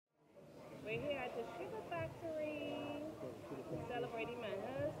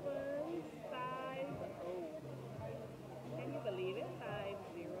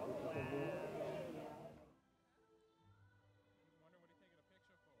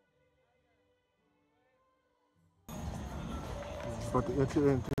about to enter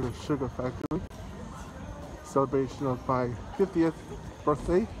into the sugar factory. Celebration of my 50th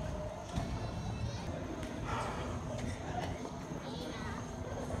birthday.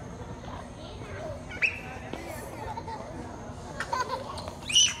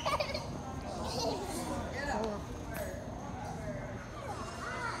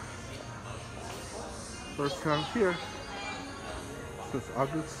 First time here since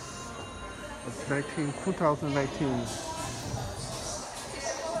August of 2019.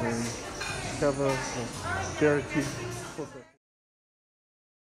 And have a guarantee.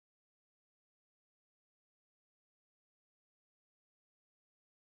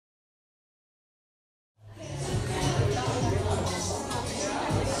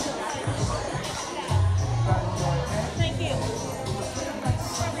 Thank you.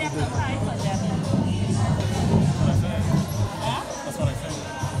 Probably have to pay for that. That's what I said.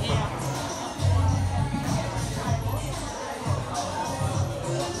 Yeah.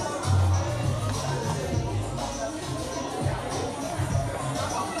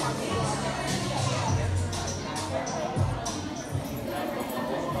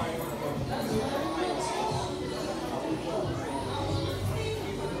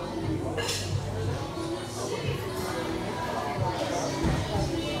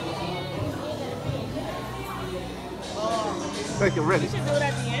 Make it ready. You should do it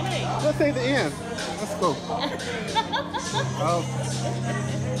at the end. Let's say the end. Let's go.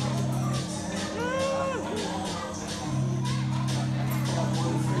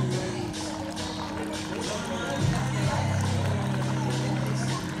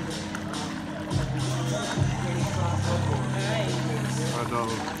 I know.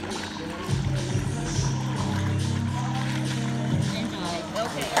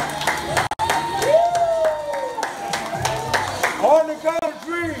 Okay. On the count of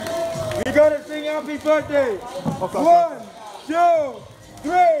three, we gotta sing happy birthday. Okay. 1, 2,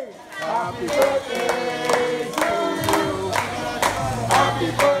 3. Happy birthday to you. Happy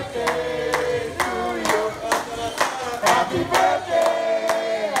birthday to you. Happy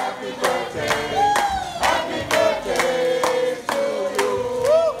birthday. Happy birthday. Happy birthday to you.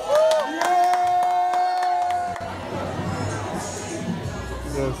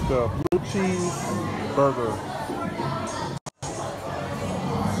 There's the blue cheese burger.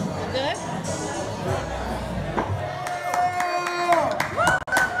 Good?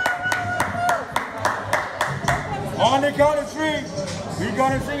 On the count of three, we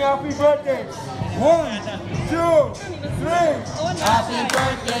gonna sing happy birthday. 1, 2, 3. Happy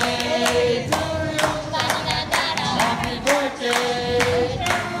birthday to you. Happy birthday.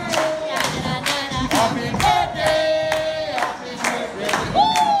 Happy birthday. Happy birthday.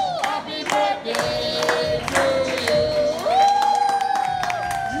 Happy birthday to you.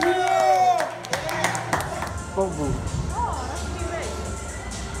 Yeah! Boom, boom.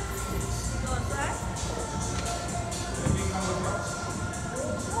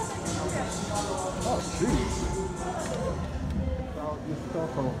 Oh, jeez.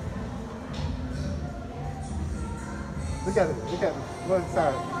 Look at it. Look at it. One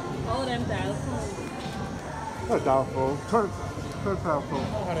side. Oh, them dials. Not dial phone. Turn dial phone.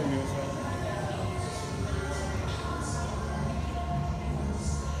 How do you use it?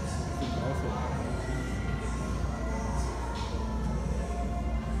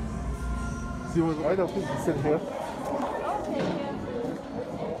 See what I know people sit here.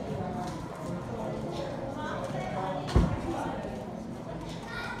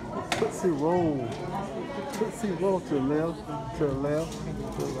 Tootsie roll. Tootsie roll to the left, to the left,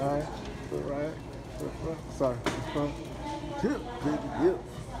 to the right, to the right, to the front. Sorry, to the front. Dip, baby, dip.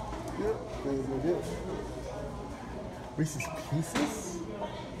 Dip, baby, dip. Reese's Pieces.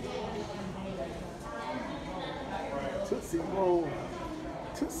 Tootsie roll.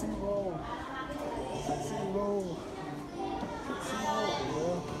 Tootsie roll. Tootsie roll. Tootsie roll.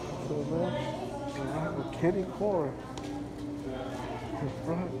 Yeah. To the left, to the right, with candy corn. To the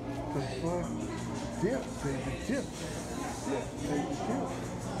front, to the front. Dip, baby, dip. Dip, baby, dip.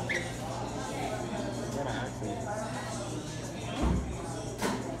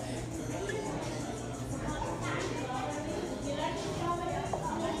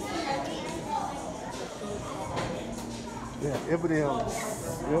 Yeah, everybody else.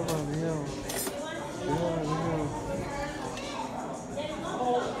 Everybody else. Everybody else.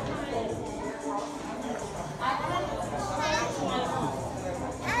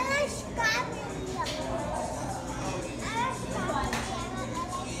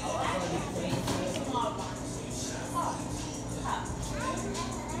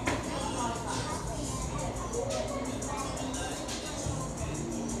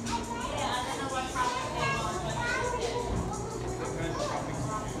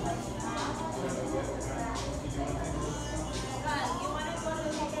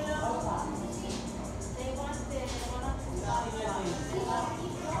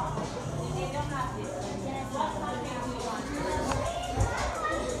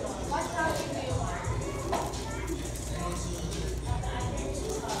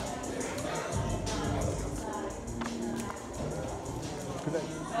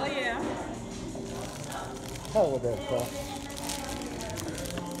 Oh, yeah. How would that cost?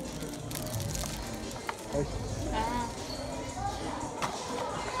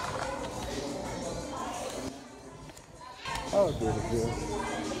 I'll do it again.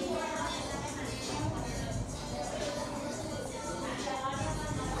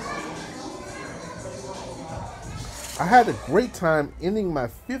 I had a great time ending my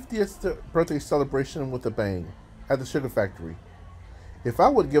 50th birthday celebration with a bang at the Sugar Factory. If I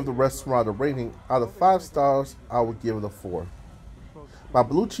would give the restaurant a rating out of 5 stars, I would give it a 4. My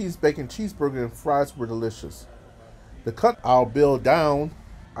blue cheese bacon cheeseburger and fries were delicious. The cut our bill down,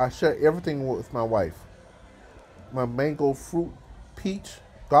 I shared everything with my wife. My mango fruit peach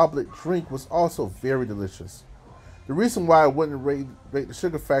goblet drink was also very delicious. The reason why I wouldn't rate the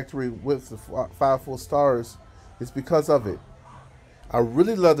Sugar Factory with the 5 full stars is because of it. I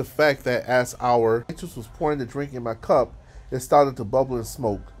really love the fact that as our waitress was pouring the drink in my cup, it started to bubble and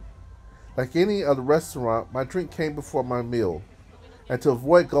smoke. Like any other restaurant, my drink came before my meal, and to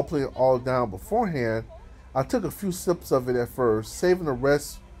avoid gulping it all down beforehand, I took a few sips of it at first, saving the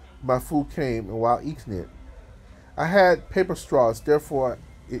rest when my food came and while eating it. I had paper straws, therefore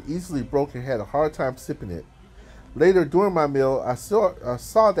it easily broke and had a hard time sipping it. Later during my meal, I saw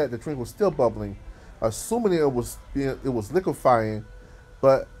that the drink was still bubbling, assuming it was liquefying,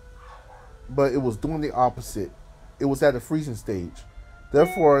 but it was doing the opposite. It was at the freezing stage.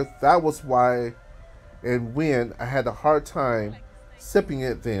 Therefore, that was why and when I had a hard time sipping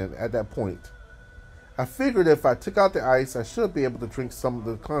it then at that point. I figured if I took out the ice, I should be able to drink some of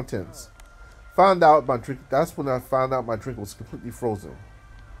the contents. That's when I found out my drink was completely frozen.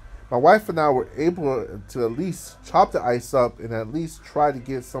 My wife and I were able to at least chop the ice up and at least try to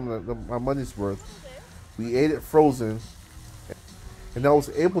get some of my money's worth. We ate it frozen, and I was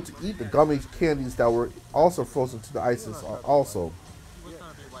able to eat the gummy candies that were also frozen to the ices also.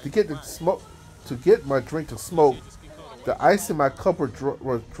 To get my drink to smoke, the ice in my cup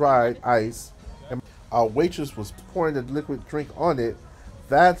was dried ice, and our waitress was pouring the liquid drink on it.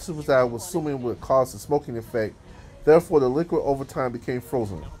 That's what I was assuming would cause the smoking effect. Therefore, the liquid over time became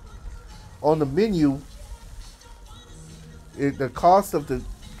frozen. On the menu, the cost of the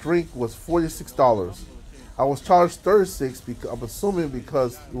drink was $46. I was charged $36 because I'm assuming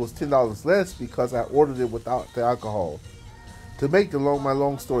because it was $10 less because I ordered it without the alcohol. To make my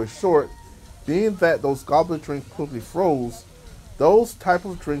long story short, being that those goblet drinks quickly froze, those type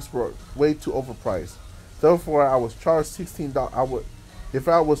of drinks were way too overpriced. Therefore, I was charged $16. If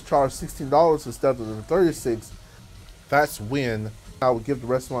I was charged $16 instead of the $36, that's when I would give the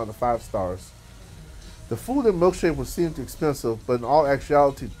restaurant the 5 stars. The food and milkshake would seem too expensive, but in all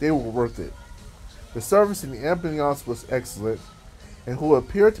actuality, they were worth it. The service and the ambiance was excellent, and who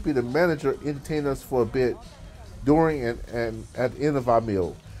appeared to be the manager entertained us for a bit during and at the end of our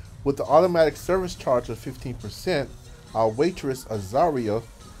meal. With the automatic service charge of 15%, our waitress, Azaria,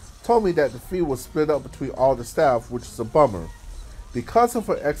 told me that the fee was split up between all the staff, which is a bummer. Because of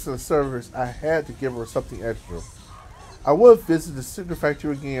her excellent service, I had to give her something extra. I would visit the Sugar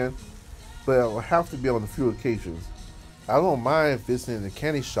Factory again, but it will have to be on a few occasions. I don't mind visiting the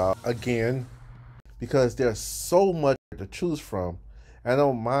candy shop again because there's so much to choose from. I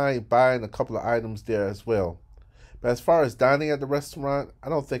don't mind buying a couple of items there as well. But as far as dining at the restaurant, I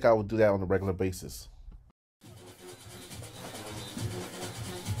don't think I would do that on a regular basis.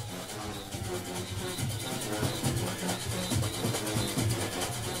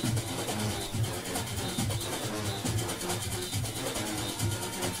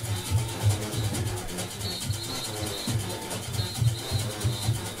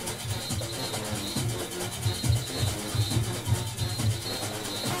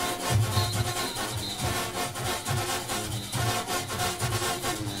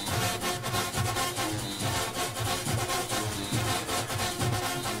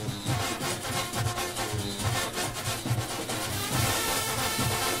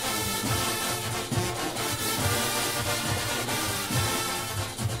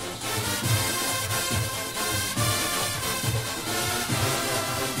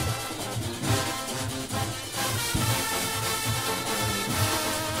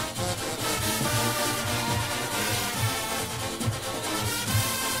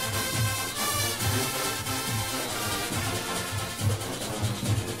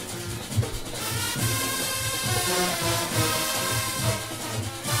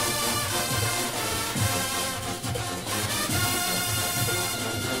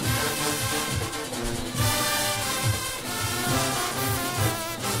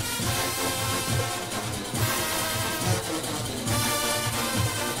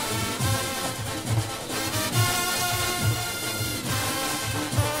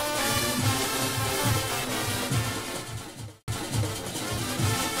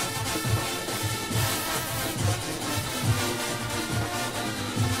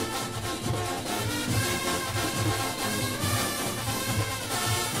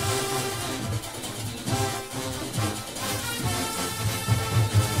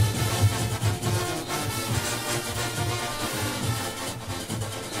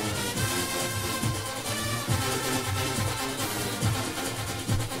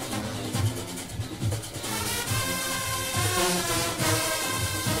 Happy